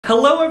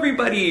Hello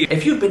everybody!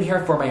 If you've been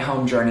here for my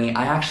home journey,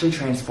 I actually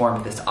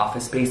transformed this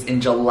office space in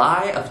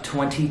July of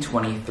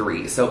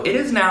 2023. So it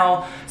is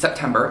now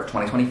September of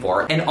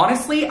 2024, and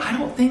honestly, I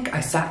don't think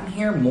I sat in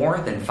here more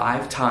than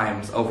 5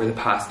 times over the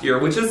past year,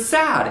 which is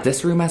sad.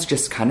 This room has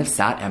just kind of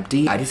sat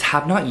empty. I just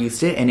have not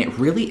used it, and it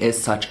really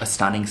is such a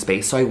stunning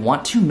space, so I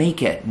want to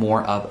make it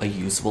more of a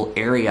usable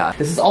area.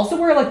 This is also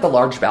where like the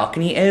large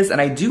balcony is, and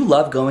I do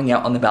love going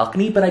out on the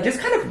balcony, but I just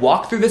kind of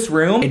walk through this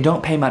room and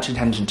don't pay much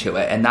attention to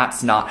it, and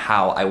that's not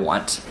how I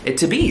want it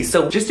to be.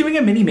 So just doing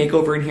a mini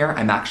makeover in here.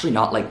 I'm actually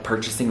not like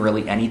purchasing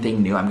really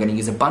anything new. I'm gonna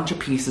use a bunch of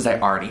pieces I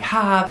already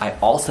have. I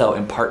also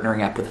am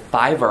partnering up with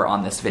Fiverr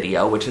on this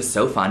video, which is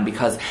so fun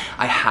because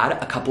I had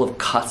a couple of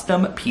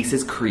custom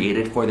pieces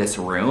created for this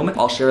room.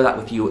 I'll share that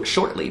with you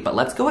shortly, but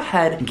let's go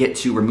ahead and get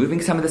to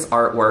removing some of this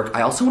artwork.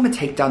 I also want to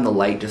take down the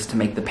light just to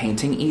make the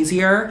painting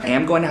easier. I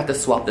am going to have to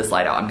swap this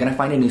light out. I'm gonna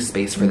find a new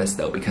space for this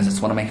though, because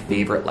it's one of my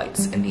favorite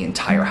lights in the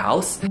entire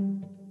house.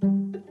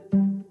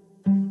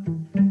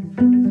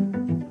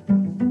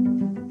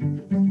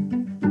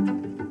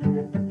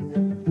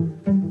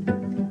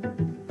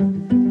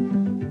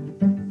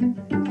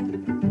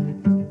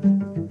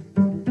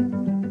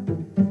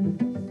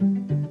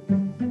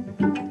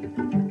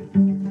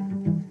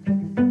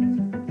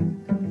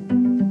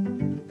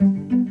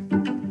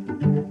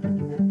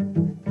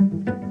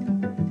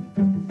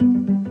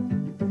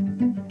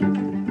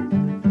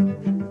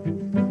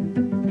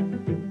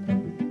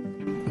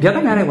 The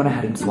other night I went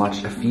ahead and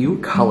swatched a few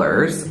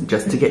colors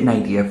just to get an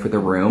idea for the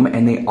room,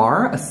 and they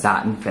are a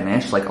satin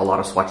finish like a lot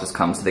of swatches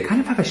come, so they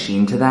kind of have a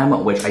sheen to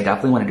them, which I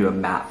definitely want to do a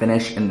matte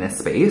finish in this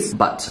space.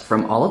 But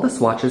from all of the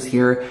swatches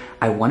here,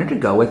 I wanted to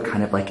go with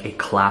kind of like a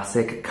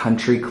classic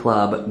country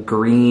club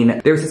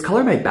green. There's this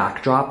color by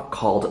Backdrop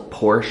called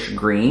Porsche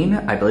Green.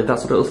 I believe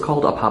that's what it was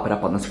called. I'll pop it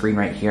up on the screen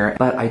right here,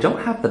 but I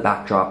don't have the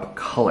Backdrop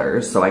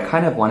colors, so I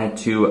kind of wanted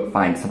to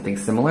find something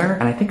similar,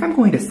 and I think I'm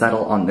going to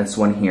settle on this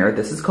one here.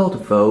 This is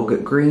called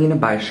Vogue Green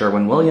by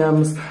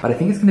Sherwin-Williams, but I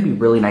think it's gonna be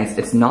really nice.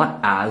 It's not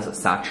as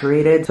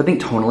saturated, so I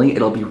think tonally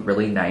it'll be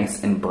really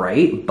nice and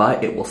bright,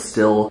 but it will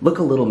still look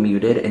a little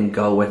muted and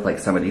go with like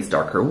some of these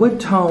darker wood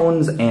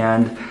tones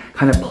and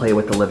kind of play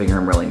with the living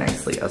room really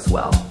nicely as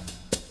well.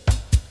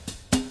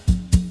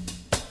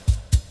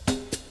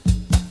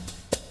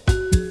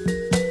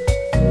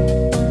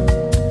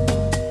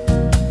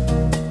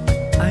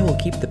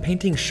 Keep the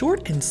painting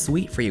short and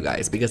sweet for you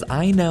guys because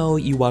I know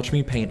you watch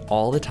me paint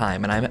all the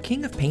time, and I'm a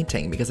king of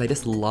painting because I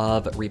just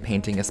love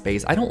repainting a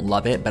space. I don't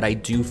love it, but I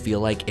do feel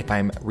like if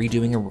I'm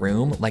redoing a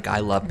room, like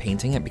I love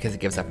painting it because it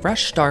gives a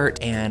fresh start,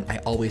 and I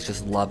always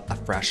just love a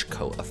fresh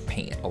coat of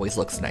paint. It always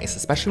looks nice,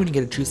 especially when you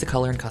get to choose the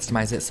color and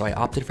customize it. So I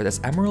opted for this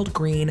emerald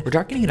green. We're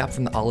darkening it up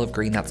from the olive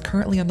green that's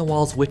currently on the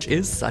walls, which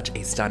is such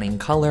a stunning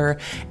color.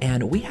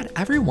 And we had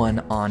everyone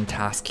on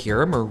task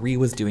here. Marie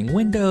was doing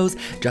windows,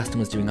 Justin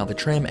was doing all the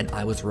trim, and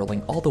I was rolling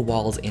all the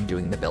walls and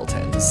doing the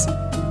built-ins.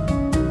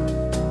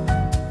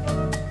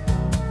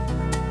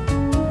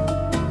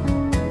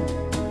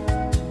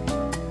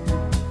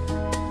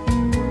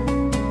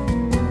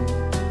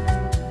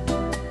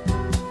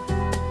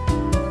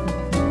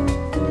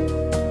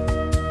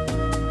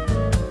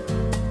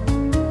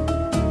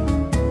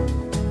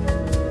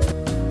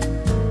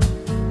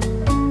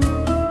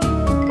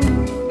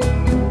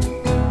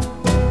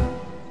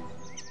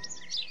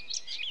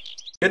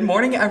 Good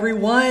morning,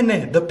 everyone.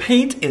 The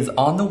paint is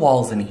on the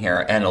walls in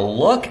here, and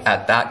look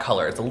at that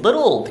color. It's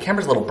the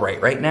camera's a little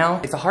bright right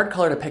now. It's a hard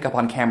color to pick up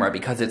on camera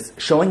because it's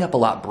showing up a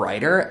lot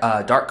brighter.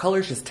 Dark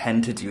colors just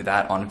tend to do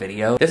that on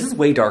video. This is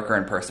way darker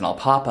in person. I'll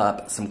pop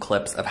up some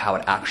clips of how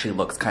it actually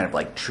looks kind of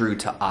like true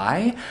to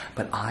eye,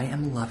 but I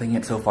am loving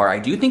it so far. I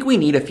do think we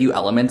need a few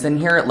elements in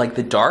here, like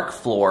the dark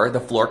floor.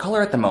 The floor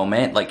color at the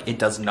moment, like it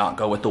does not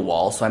go with the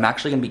wall, so I'm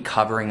actually gonna be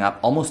covering up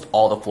almost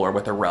all the floor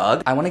with a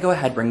rug. I wanna go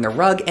ahead, bring the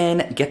rug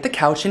in, get the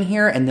couch in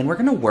here, and then we're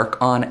gonna work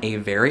on a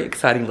very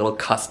exciting little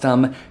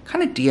custom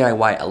kind of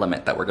DIY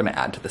element that we're gonna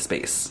add to the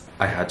space.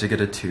 I had to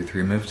get a tooth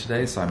removed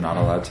today, so I'm not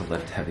allowed to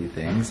lift heavy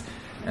things.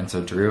 And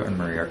so Drew and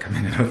Marie are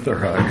coming in with the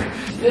rug.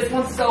 This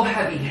one's so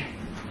heavy.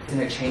 It's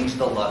gonna change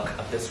the look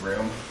of this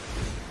room.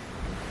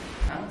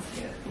 I don't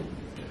see it.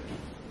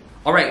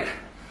 All right,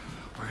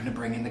 we're gonna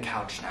bring in the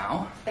couch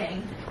now.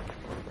 Bang.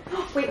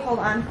 Wait, hold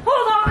on.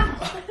 Hold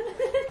on!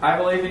 I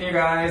believe in you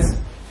guys.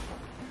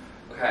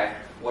 Okay,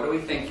 what do we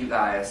think, you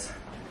guys?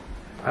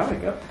 I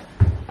like it.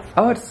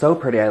 Oh, it's so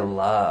pretty. I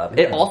love it.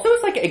 It also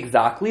is like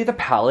exactly the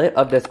palette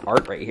of this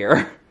art right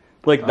here.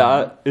 Like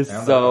that is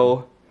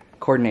so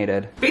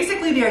coordinated.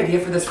 Basically, the idea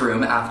for this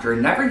room, after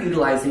never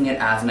utilizing it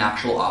as an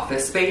actual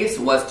office space,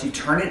 was to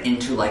turn it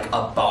into like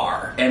a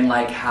bar and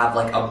like have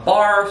like a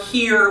bar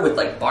here with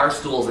like bar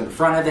stools in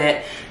front of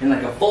it and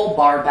like a full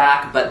bar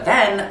back. But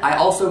then I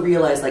also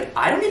realized like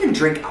I don't even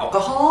drink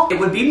alcohol. It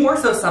would be more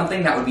so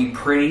something that would be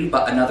pretty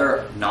but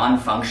another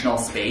non-functional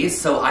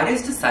space. So I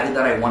just decided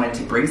that I wanted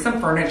to bring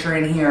some furniture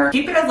in here,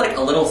 keep it as like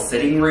a little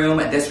sitting room.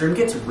 This room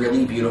gets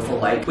really beautiful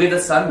light. We have the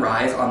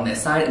sunrise on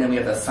this side and then we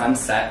have the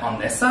sunset on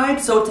this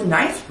side. So it's a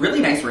nice, really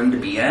nice room to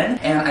be in.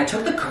 And I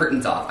took the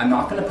curtains off. I'm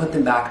not gonna put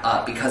them back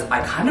up because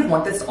I kind of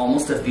want this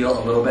almost to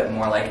feel a little bit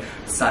more like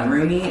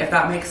sunroomy, if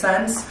that makes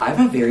sense. I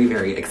have a very,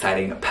 very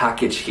exciting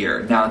package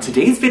here. Now,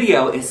 today's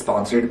video is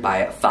sponsored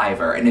by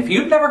Fiverr. And if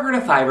you've never heard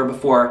of Fiverr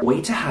before,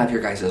 wait to have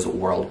your guys'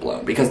 world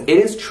blown because it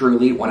is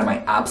truly one of my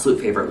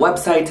absolute favorite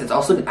websites. It's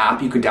also an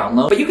app you could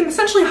download, but you can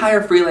essentially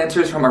hire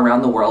freelancers from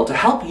around the world to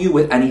help you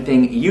with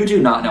anything you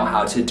do not know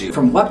how to do.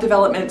 From web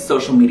development,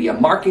 social media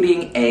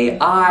marketing,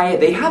 AI,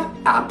 they have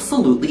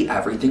absolutely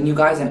everything, you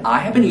guys, and I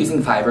have been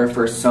using Fiverr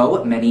for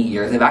so many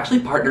years. I've actually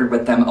partnered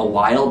with them a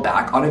while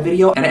back on a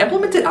video, and I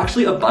implemented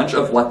actually a bunch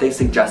of what they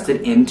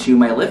suggested into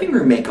my living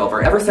room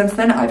makeover. Ever since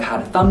then, I've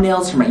had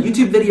thumbnails for my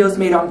YouTube videos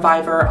made on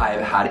Fiverr.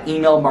 I've had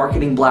email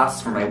marketing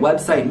blasts for my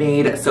website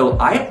made, so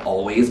I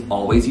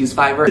always use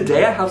Fiverr.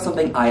 Today I have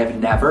something I have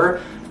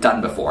never done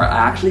before. I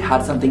actually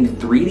had something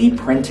 3D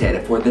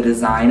printed for the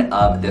design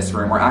of this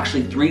room, or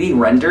actually 3D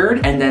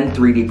rendered and then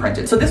 3D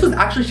printed. So this was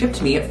actually shipped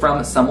to me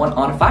from someone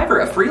on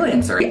Fiverr, a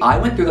freelancer. I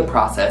went through the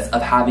process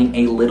of having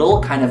a little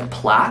kind of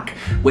plaque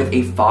with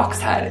a fox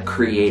head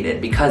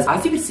created because,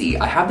 as you can see,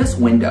 I have this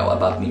window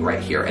above me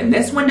right here, and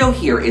this window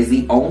here is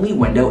the only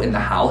window in the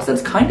house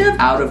that's kind of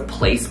out of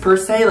place per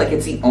se. Like,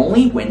 it's the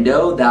only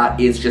window that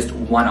is just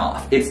one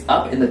off. It's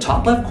up in the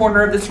top left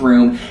corner of this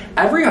room.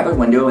 Every other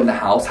window in the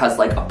house has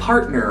like a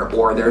partner,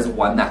 or there's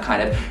one that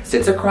kind of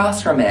sits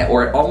across from it,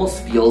 or it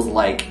almost feels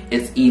like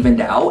it's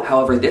evened out.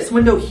 However, this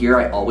window here,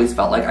 I always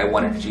felt like I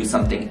wanted to do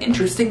something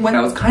interesting with.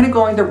 I was kind of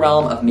going the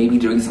realm of maybe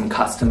doing some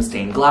custom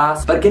stained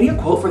glass, but getting a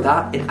quote for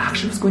that, it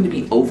actually was going to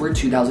be over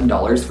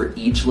 $2,000 for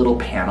each little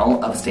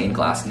panel of stained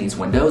glass in these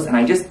windows, and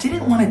I just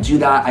didn't want to do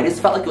that. I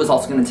just felt like it was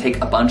also going to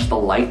take a bunch of the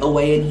light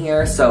away in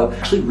here, so I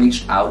actually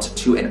reached out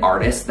to an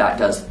artist that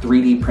does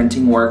 3D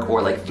printing work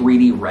or like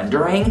 3D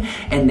rendering,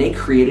 and they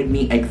created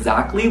me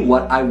exactly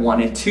what I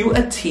wanted to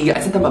a T. I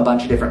sent them a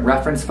bunch of different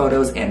reference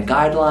photos and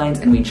guidelines,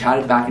 and we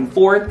chatted back and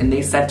forth, and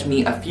they sent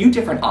me a few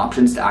different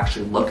options to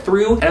actually look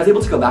through, and I was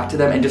able to go back to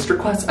them and just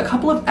request a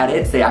couple of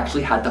edits. They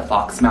actually had the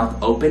fox mouth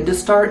open to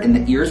start, and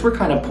the ears were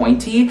kind of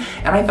pointy,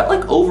 and I felt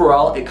like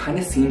overall it kind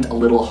of seemed a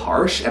little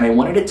harsh, and I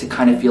wanted it to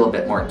kind of feel a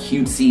bit more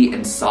cutesy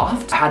and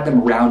soft. I had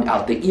them round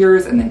out the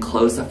ears and then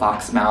close the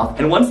fox mouth,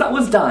 and once that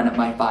was done,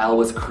 my file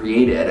was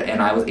created,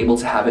 and I was able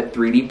to have it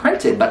 3D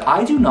printed, but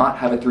I do not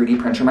have a 3D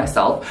printer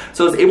myself,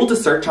 so I was able to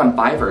search on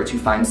Fiverr to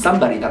find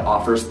somebody that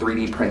offers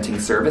 3D printing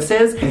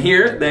services, and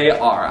here they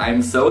are.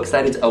 I'm so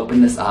excited to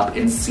open this up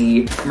and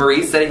see.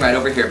 Marie's sitting right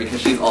over here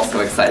because she's also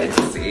excited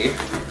to see.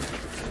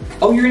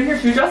 Oh, you're in here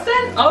too,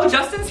 Justin? Oh,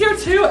 Justin's here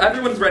too.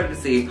 Everyone's ready to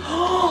see.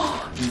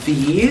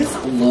 These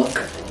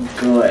look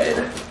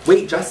good.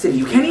 Wait, Justin,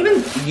 you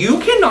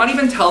cannot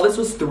even tell this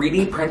was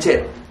 3D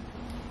printed.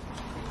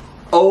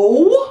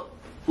 Oh,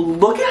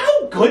 look at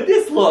how good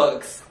this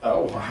looks.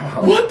 Oh,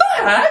 wow. What the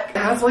heck? It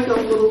has like a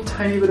little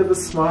tiny bit of a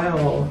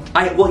smile.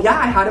 Well, yeah,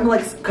 I had him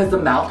like, cause the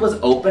mouth was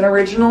open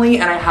originally,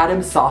 and I had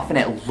him soften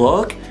it.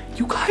 Look,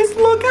 you guys,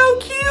 look how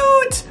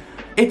cute.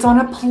 It's on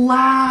a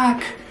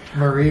plaque.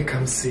 Marie,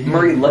 come see.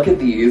 Marie, look at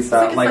these.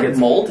 That, it's like it's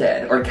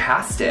molded or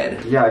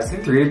casted. Yeah, I've seen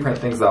 3D print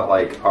things that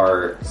like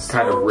are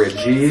kind of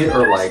ridgy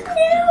or like,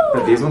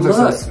 but these ones are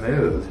so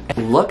smooth.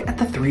 Look at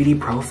the 3D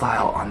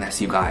profile on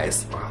this, you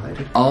guys. Wow, they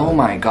did. Oh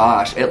my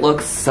gosh, it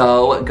looks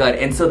so good.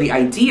 And so the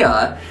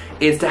idea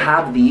is to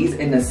have these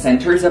in the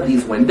centers of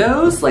these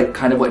windows, like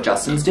kind of what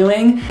Justin's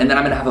doing. And then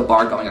I'm gonna have a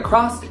bar going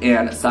across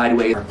and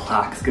sideways. Our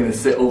plaque's gonna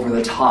sit over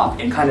the top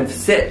and kind of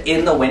sit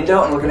in the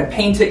window, and we're gonna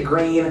paint it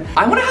green.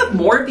 I wanna have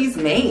more of these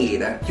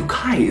made. You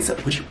guys,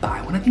 would you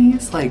buy one of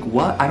these? Like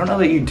what? I don't know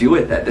that you do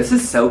with it. This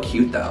is so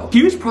cute though.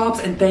 Huge props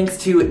and thanks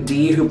to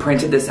Dee who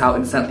printed this out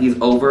and sent these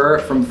over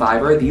from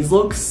Fiverr. These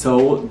look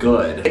so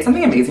good. It's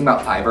something amazing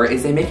about Fiverr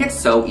is they make it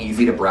so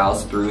easy to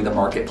browse through the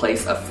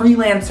marketplace of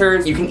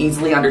freelancers. You can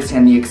easily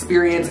understand the experience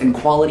and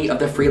quality of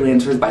the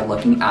freelancers by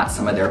looking at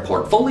some of their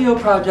portfolio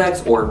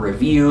projects or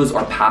reviews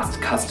or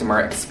past customer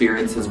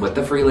experiences with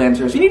the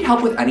freelancers. If you need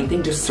help with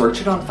anything, just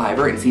search it on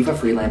Fiverr and see if a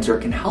freelancer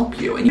can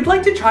help you. And if you'd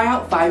like to try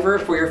out Fiverr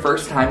for your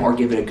first time or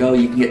give it a go,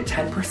 you can get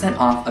 10%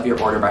 off of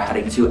your order by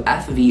heading to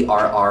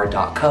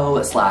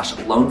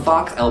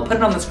fvrr.co/loanfox. I'll put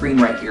it on the screen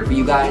right here for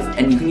you guys,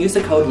 and you can use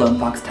the code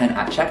LOANFOX10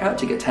 at checkout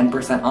to get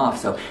 10% off.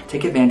 So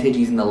take advantage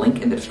using the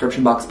link in the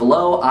description box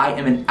below. I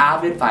am an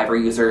avid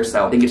Fiverr user,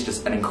 so I think it's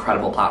just an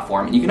incredible platform.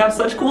 And you can have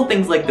such cool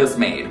things like this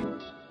made.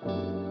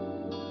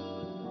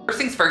 First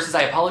things first is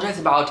I apologize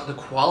about the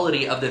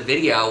quality of the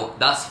video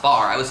thus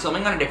far. I was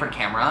filming on a different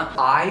camera.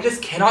 I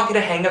just cannot get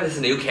a hang of this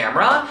new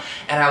camera,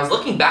 and I was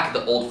looking back at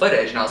the old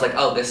footage and I was like,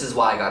 oh, this is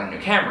why I got a new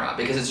camera,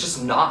 because it's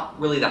just not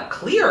really that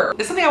clear.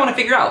 It's something I want to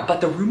figure out, but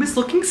the room is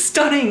looking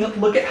stunning.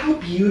 Look at how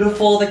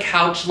beautiful the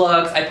couch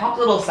looks. I popped a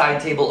little side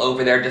table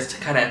over there just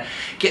to kind of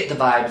get the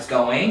vibes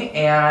going,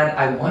 and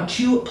I want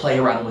to play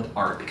around with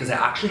art because I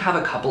actually have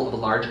a couple of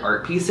large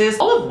art pieces,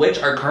 all of which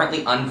are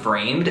currently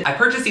unframed. I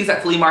purchased these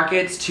at flea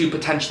markets to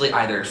potentially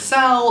either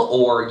sell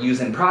or use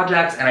in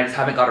projects, and I just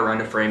haven't got around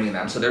to framing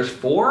them. So there's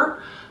 4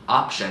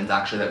 options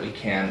actually that we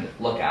can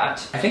look at.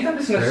 I think I'm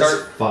just gonna start.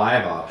 There's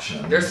 5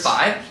 options. There's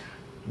 5?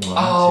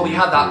 Oh, we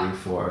have that. 3,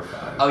 4,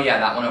 5. Oh yeah,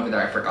 that one over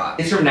there, I forgot.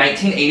 It's from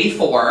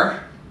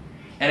 1984,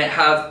 and it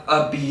has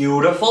a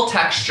beautiful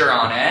texture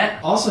on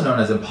it. Also known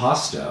as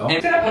impasto.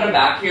 I'm gonna put them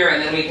back here,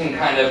 and then we can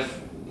kind of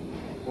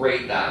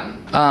rate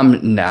them.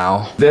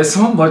 No. This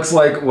one looks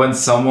like when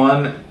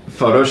someone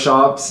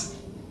photoshops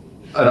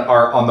an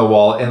art on the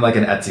wall in like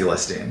an Etsy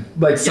listing.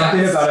 Like something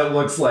about it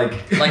looks like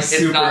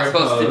it's not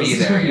supposed to be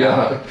there,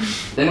 yeah.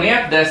 Then we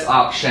have this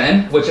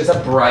option, which is a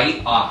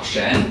bright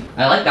option.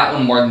 I like that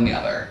one more than the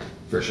other.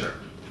 For sure.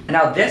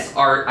 Now this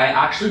art I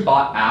actually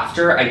bought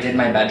after I did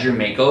my bedroom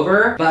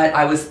makeover, but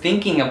I was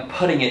thinking of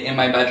putting it in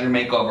my bedroom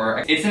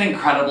makeover. It's an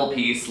incredible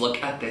piece.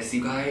 Look at this,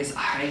 you guys.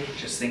 I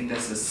just think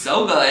this is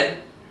so good.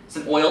 It's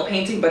an oil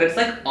painting, but it's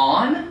like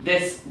on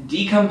this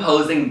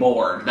decomposing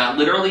board that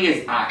literally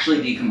is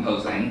actually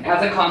decomposing. It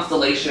has a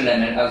constellation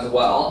in it as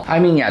well. I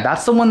mean, yeah,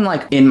 that's the one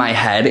like in my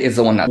head is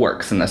the one that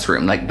works in this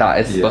room. Like that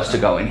is supposed to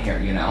go in here,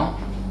 you know?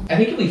 I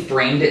think if we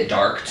framed it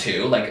dark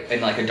too, like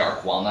in like a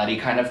dark walnutty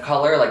kind of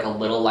color, like a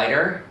little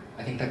lighter,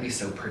 I think that'd be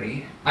so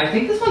pretty. I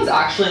think this one's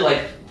actually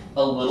like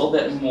a little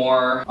bit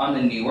more on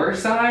the newer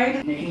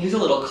side. You can use a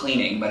little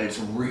cleaning, but it's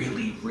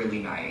really, really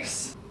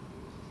nice.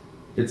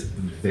 It's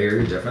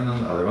very different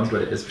than the other ones,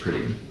 but it is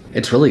pretty.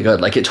 It's really good.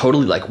 Like it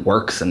totally like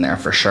works in there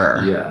for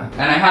sure. Yeah.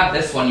 And I have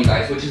this one, you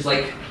guys, which is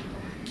like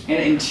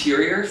an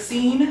interior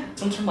scene.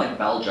 This one's from like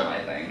Belgium, I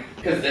think.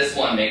 Because this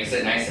one makes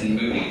it nice and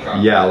moody.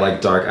 Probably. Yeah,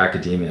 like dark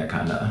academia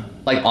kind of.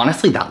 Like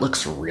honestly, that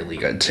looks really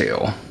good too.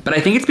 But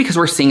I think it's because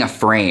we're seeing a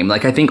frame.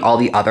 Like I think all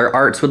the other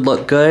arts would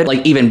look good,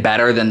 like even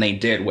better than they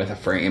did with a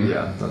frame.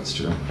 Yeah, that's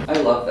true. I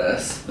love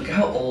this. Look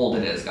how old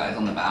it is, guys,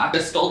 on the back.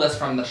 Just stole this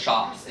from the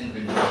shop's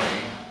inventory.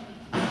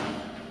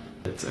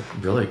 It's a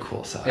really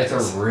cool size. It's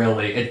a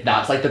really,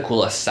 that's like the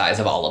coolest size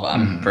of all of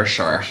them, for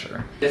sure. For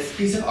sure. This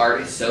piece of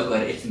art is so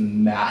good. It's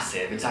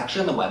massive. It's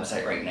actually on the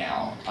website right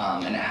now.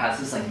 And it has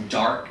this like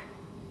dark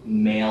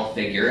male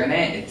figure in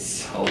it. It's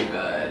so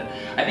good.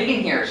 I think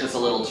in here it's just a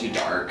little too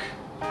dark.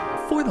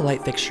 For the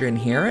light fixture in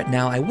here,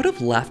 now I would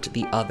have left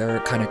the other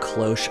kind of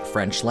cloche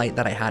French light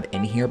that I had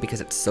in here because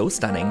it's so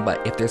stunning,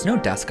 but if there's no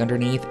desk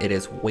underneath, it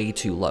is way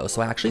too low.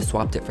 So I actually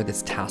swapped it for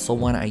this tassel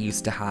one I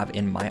used to have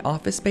in my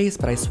office space,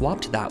 but I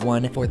swapped that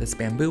one for this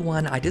bamboo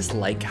one. I just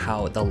like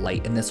how the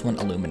light in this one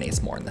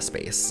illuminates more in the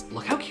space.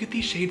 Look how cute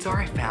these shades are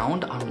I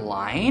found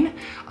online.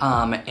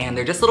 And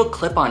they're just little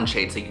clip-on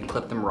shades, so you can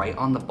clip them right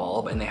on the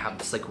bulb, and they have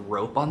this like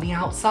rope on the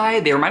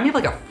outside. They remind me of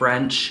like a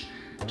French,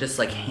 just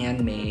like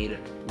handmade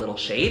little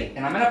shade.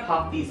 And I'm gonna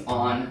pop these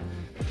on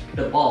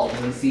the bulb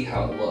and see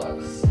how it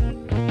looks.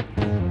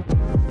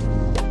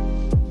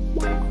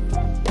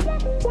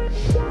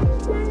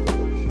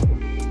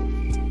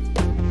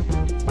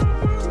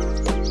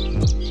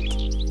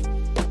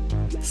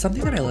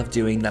 Something that I love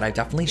doing that I've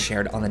definitely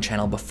shared on the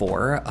channel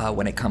before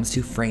when it comes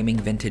to framing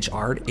vintage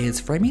art is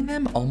framing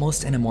them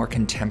almost in a more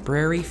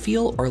contemporary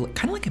feel or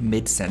kind of like a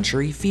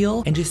mid-century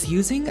feel and just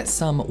using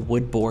some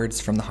wood boards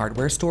from the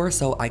hardware store.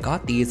 So I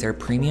got these, they're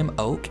premium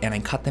oak, and I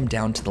cut them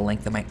down to the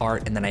length of my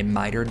art and then I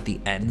mitered the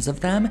ends of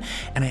them.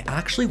 And I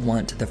actually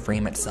want the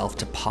frame itself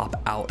to pop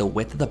out. The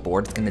width of the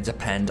board is gonna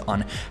depend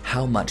on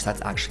how much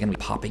that's actually gonna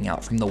be popping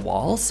out from the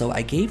wall. So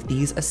I gave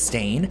these a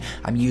stain.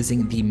 I'm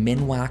using the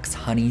Minwax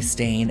Honey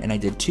stain, and I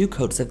did 2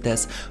 coats of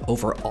this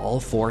over all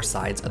 4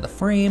 sides of the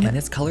frame, and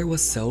this color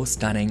was so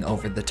stunning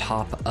over the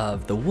top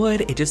of the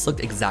wood. It just looked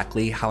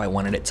exactly how I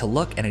wanted it to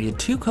look, and I did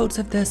 2 coats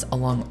of this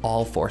along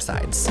all 4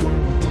 sides.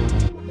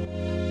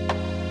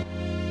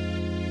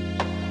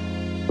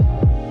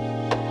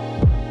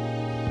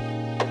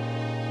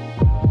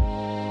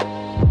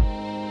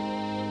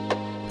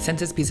 Since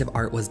this piece of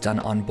art was done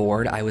on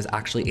board, I was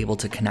actually able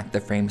to connect the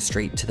frame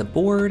straight to the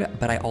board,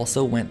 but I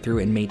also went through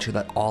and made sure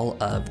that all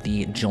of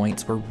the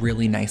joints were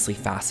really nicely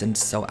fastened,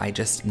 so I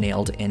just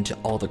nailed into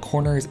all the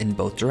corners in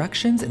both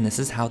directions, and this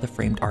is how the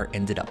framed art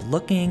ended up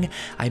looking.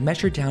 I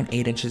measured down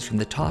 8 inches from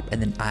the top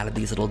and then added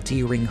these little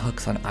D-ring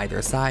hooks on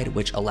either side,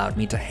 which allowed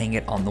me to hang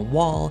it on the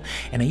wall,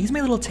 and I used my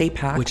little tape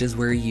hack, which is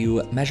where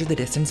you measure the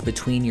distance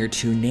between your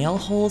 2 nail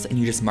holes and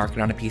you just mark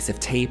it on a piece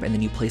of tape, and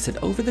then you place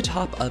it over the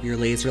top of your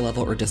laser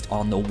level or just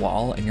on the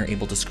wall, and you're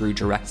able to screw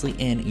directly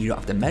in. You don't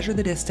have to measure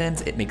the distance.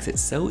 It makes it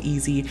so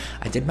easy.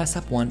 I did mess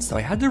up once, so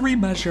I had to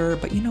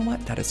remeasure, but you know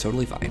what? That is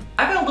totally fine.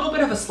 I've had a little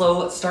bit of a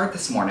slow start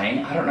this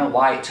morning. I don't know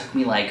why it took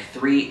me like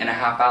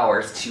 3.5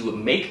 hours to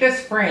make this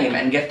frame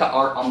and get the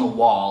art on the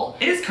wall.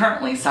 It is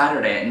currently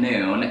Saturday at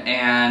noon,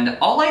 and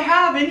all I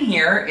have in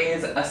here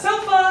is a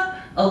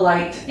sofa, a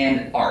light,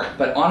 and art.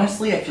 But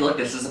honestly, I feel like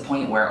this is a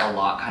point where a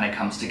lot kind of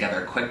comes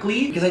together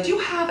quickly because I do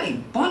have a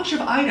bunch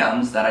of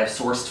items that I've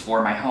sourced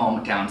for my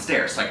home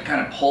downstairs. So I can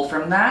kind of pull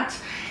from that,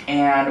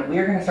 and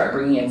we're gonna start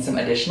bringing in some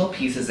additional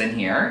pieces in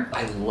here.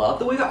 I love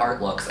the way the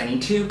art looks. I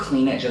need to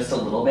clean it just a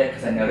little bit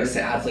because I noticed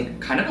it has like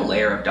kind of a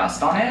layer of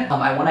dust on it.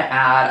 I wanna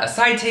add a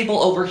side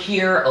table over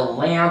here, a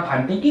lamp.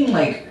 I'm thinking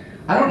like,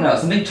 I don't know,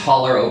 something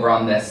taller over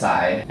on this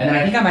side. And then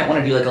I think I might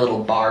want to do like a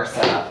little bar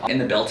setup in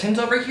the built-ins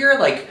over here,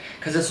 like,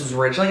 because this was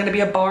originally going to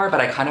be a bar,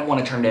 but I kind of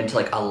want to turn it into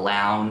like a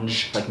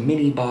lounge, like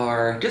mini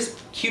bar, just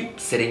cute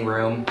sitting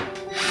room.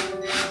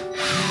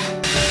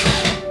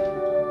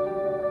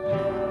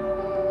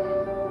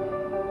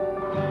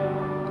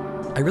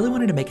 I really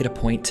wanted to make it a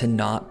point to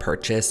not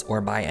purchase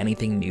or buy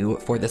anything new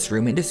for this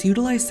room and just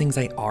utilize things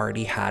I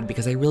already had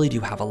because I really do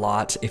have a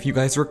lot. If you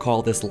guys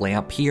recall this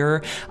lamp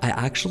here, I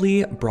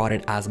actually brought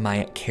it as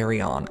my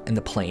carry-on in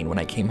the plane when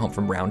I came home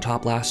from Round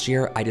Top last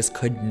year. I just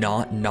could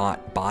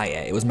not buy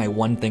it. It was my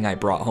one thing I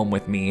brought home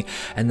with me.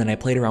 And then I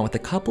played around with a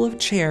couple of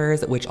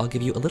chairs, which I'll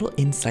give you a little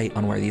insight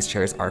on where these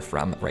chairs are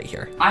from right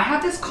here. I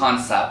had this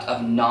concept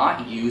of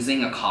not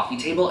using a coffee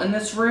table in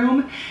this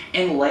room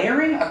and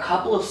layering a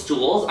couple of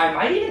stools. I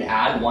might even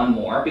add one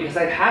more because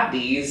I've had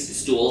these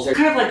stools. They're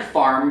kind of like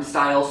farm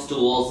style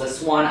stools.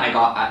 This one I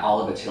got at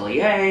Olive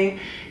Atelier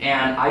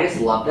and I just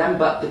love them.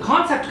 But the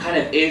concept kind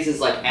of is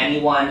like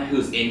anyone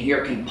who's in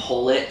here can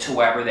pull it to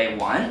wherever they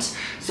want.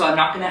 So I'm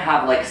not gonna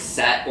have like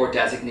set or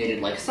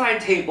designated like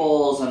side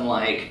tables and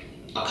like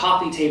a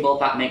coffee table, if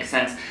that makes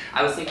sense.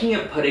 I was thinking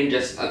of putting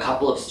just a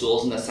couple of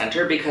stools in the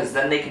center because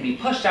then they can be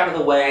pushed out of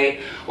the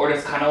way or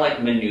just kind of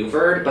like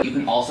maneuvered, but you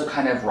can also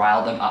kind of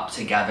rile them up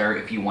together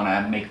if you want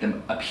to make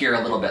them appear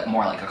a little bit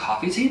more like a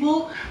coffee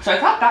table. So I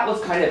thought that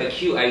was kind of a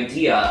cute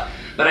idea,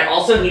 but I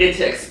also needed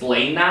to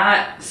explain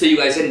that so you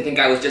guys didn't think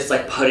I was just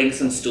like putting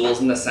some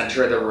stools in the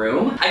center of the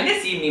room. I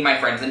can see me and my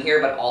friends in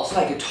here, but also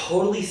I could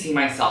totally see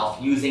myself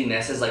using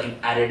this as like an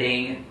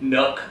editing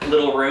nook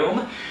little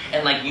room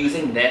and like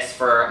using this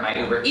for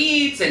my Uber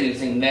Eats and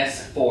using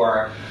this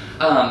for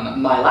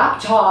my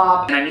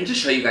laptop. And I need to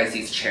show you guys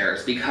these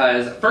chairs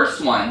because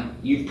first one,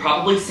 you've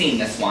probably seen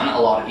this one, a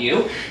lot of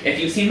you. If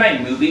you've seen my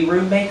movie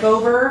room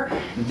makeover,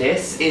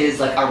 this is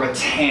like a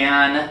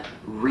rattan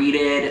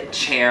reeded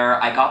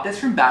chair. I got this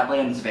from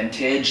Badlands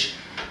Vintage.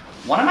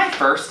 One of my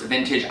first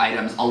vintage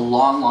items a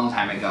long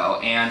time ago,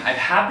 and I've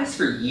had this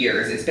for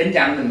years. It's been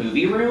down in the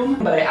movie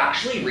room, but I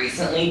actually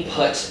recently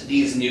put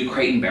these new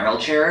Crate & Barrel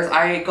chairs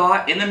I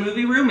got in the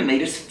movie room, and they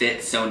just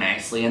fit so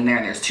nicely in there,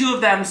 and there's two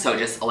of them, so it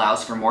just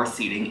allows for more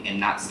seating in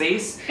that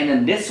space. And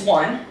then this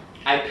one,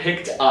 I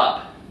picked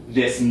up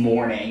this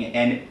morning,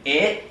 and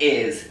it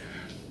is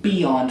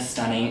beyond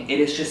stunning. It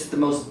is just the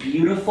most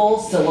beautiful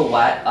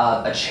silhouette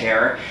of a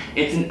chair.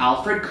 It's an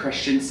Alfred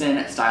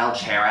Christensen style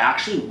chair. I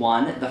actually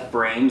won the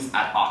frames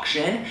at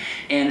auction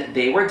and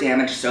they were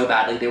damaged so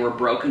badly. They were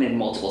broken in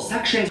multiple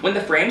sections. When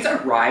the frames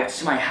arrived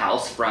to my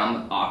house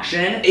from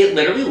auction, it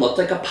literally looked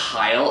like a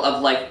pile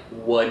of like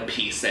wood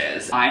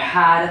pieces. I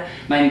had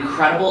my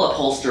incredible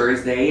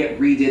upholsterers. They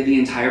redid the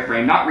entire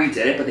frame, not redid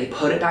it, but they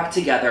put it back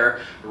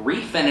together,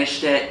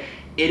 refinished it.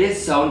 It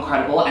is so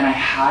incredible, and I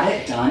had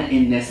it done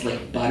in this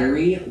like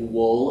buttery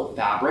wool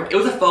fabric. It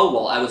was a faux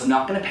wool. I was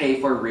not gonna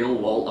pay for real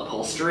wool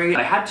upholstery.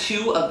 I had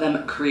two of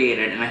them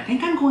created, and I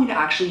think I'm going to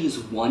actually use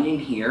one in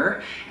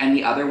here, and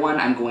the other one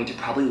I'm going to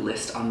probably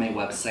list on my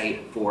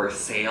website for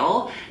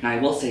sale. And I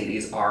will say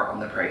these are on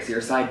the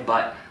pricier side,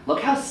 but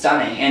look how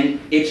stunning.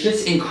 And it's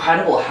just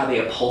incredible how they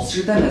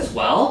upholster them as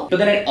well. But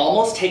then it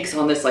almost takes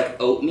on this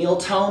like oatmeal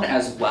tone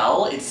as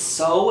well. It's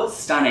so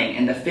stunning,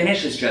 and the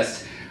finish is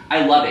just,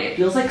 I love it. It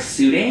feels like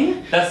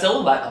suiting. The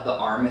silhouette of the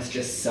arm is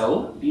just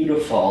so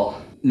beautiful.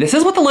 This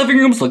is what the living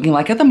room's looking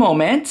like at the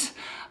moment.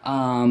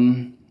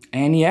 And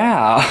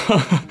yeah.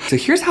 So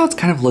here's how it's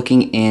kind of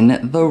looking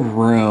in the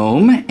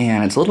room.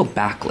 And it's a little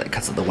backlit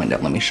because of the window.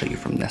 Let me show you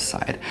from this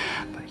side.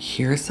 But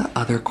here's the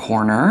other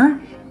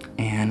corner.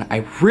 And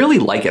I really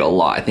like it a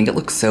lot. I think it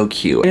looks so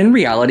cute. In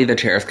reality, the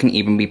chairs can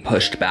even be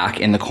pushed back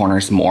in the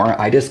corners more.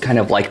 I just kind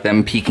of like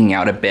them peeking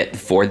out a bit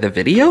for the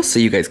video so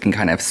you guys can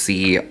kind of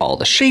see all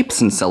the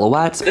shapes and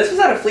silhouettes. This was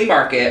at a flea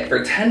market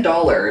for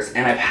 $10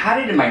 and I've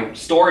had it in my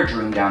storage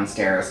room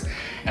downstairs.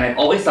 And I've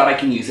always thought I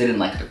can use it in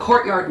like the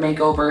courtyard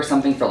makeover,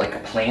 something for like a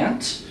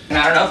plant. And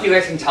I don't know if you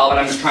guys can tell, but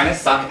I'm just trying to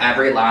suck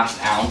every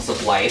last ounce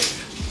of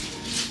life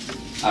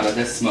out of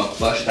this smoke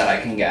bush that I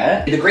can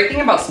get. The great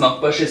thing about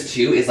smoke bushes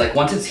too is like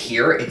once it's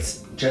here, it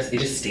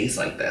just stays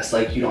like this.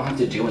 Like you don't have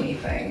to do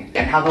anything.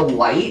 And how the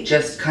light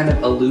just kind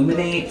of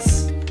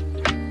illuminates.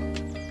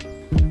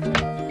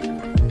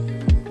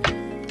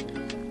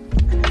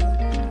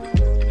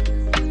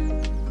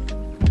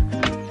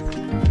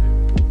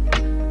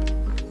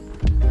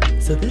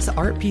 So this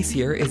art piece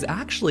here is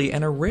actually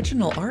an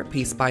original art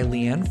piece by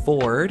Leanne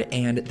Ford,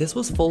 and this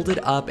was folded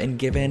up and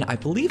given, I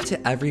believe,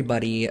 to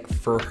everybody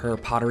for her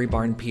Pottery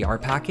Barn PR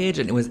package,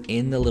 and it was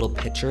in the little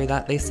picture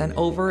that they sent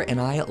over,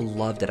 and I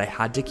loved it. I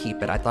had to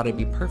keep it. I thought it'd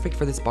be perfect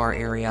for this bar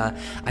area.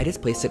 I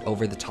just placed it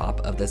over the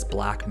top of this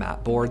black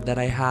mat board that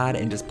I had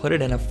and just put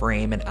it in a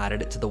frame and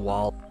added it to the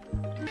wall.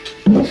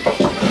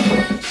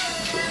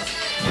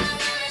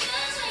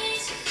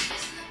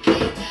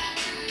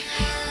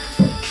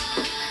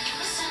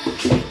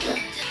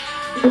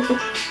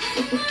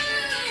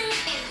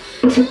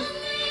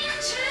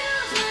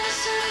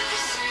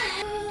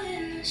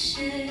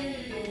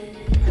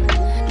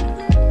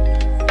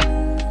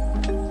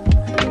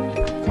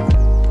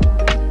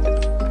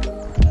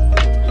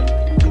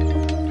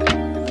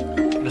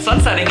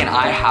 Setting and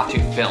I have to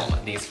film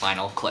these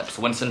final clips.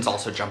 Winston's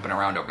also jumping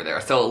around over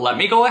there. So let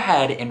me go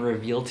ahead and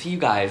reveal to you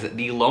guys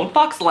the Lone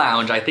Fox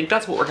Lounge. I think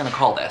that's what we're gonna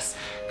call this.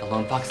 The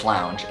Lone Fox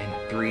Lounge in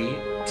 3,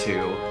 2,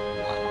 1.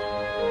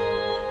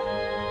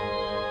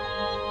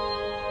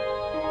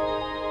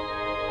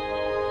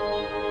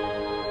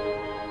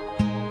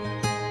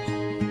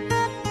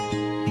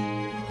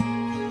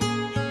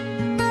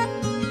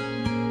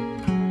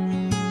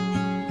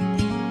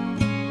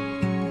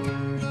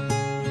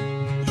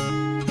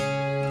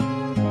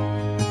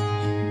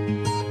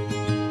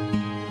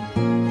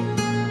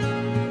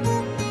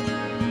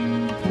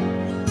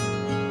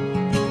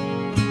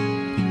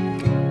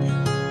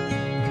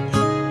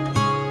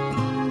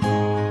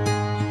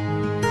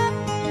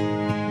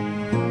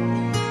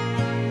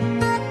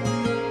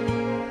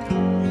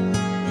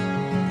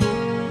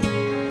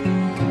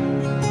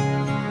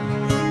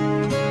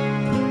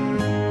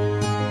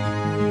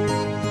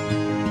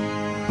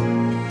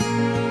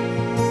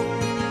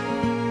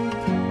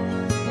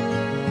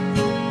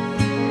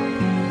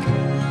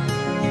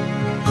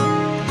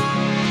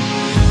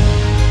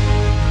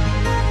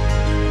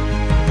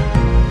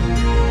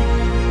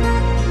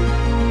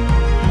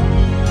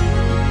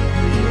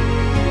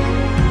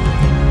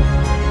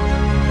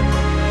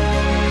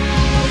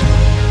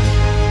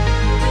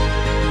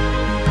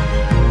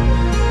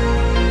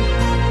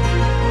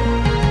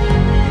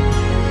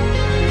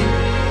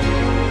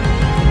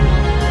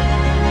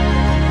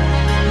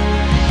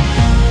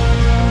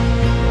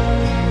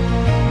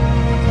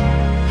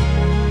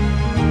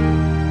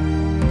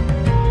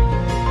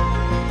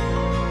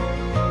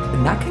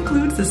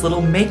 this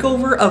little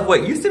makeover of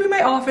what used to be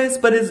my office,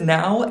 but is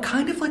now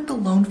kind of like the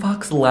Lone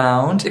Fox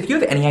Lounge. If you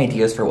have any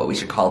ideas for what we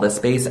should call this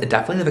space,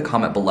 definitely leave a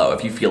comment below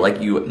if you feel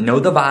like you know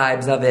the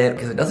vibes of it,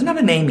 because it doesn't have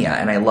a name yet,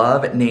 and I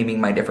love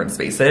naming my different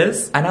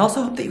spaces. And I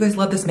also hope that you guys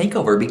love this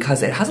makeover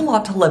because it has a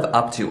lot to live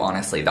up to,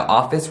 honestly. The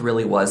office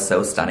really was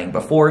so stunning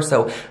before,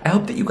 so I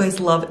hope that you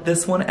guys love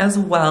this one as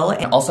well.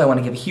 And also I want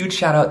to give a huge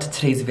shout out to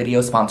today's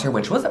video sponsor,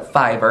 which was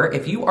Fiverr.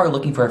 If you are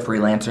looking for a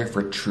freelancer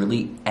for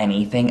truly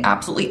anything,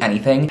 absolutely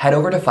anything, head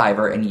over to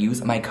Fiverr and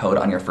use my code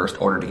on your first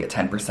order to get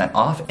 10%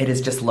 off. It is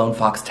just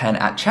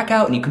LoneFox10 at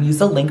checkout, and you can use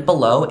the link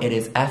below. It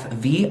is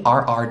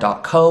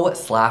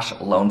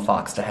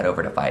fvrr.co/LoneFox to head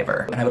over to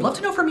Fiverr. And I would love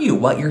to know from you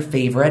what your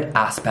favorite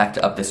aspect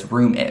of this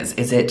room is.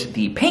 Is it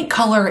the paint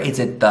color? Is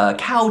it the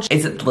couch?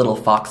 Is it the little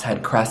fox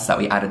head crests that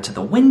we added to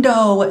the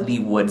window? The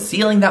wood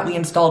ceiling that we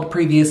installed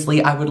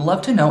previously? I would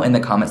love to know in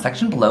the comment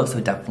section below, so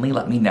definitely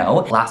let me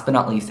know. Last but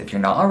not least, if you're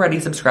not already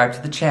subscribed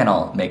to the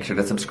channel, make sure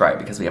to subscribe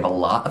because we have a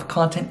lot of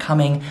content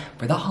coming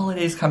for the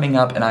holidays coming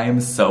up, and I am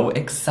so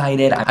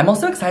excited. I'm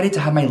also excited to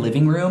have my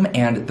living room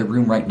and the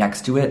room right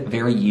next to it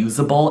very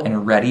usable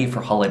and ready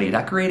for holiday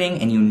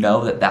decorating, and you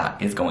know that that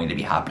is going to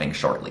be happening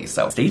shortly.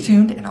 So stay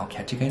tuned, and I'll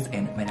catch you guys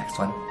in my next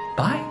one.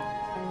 Bye.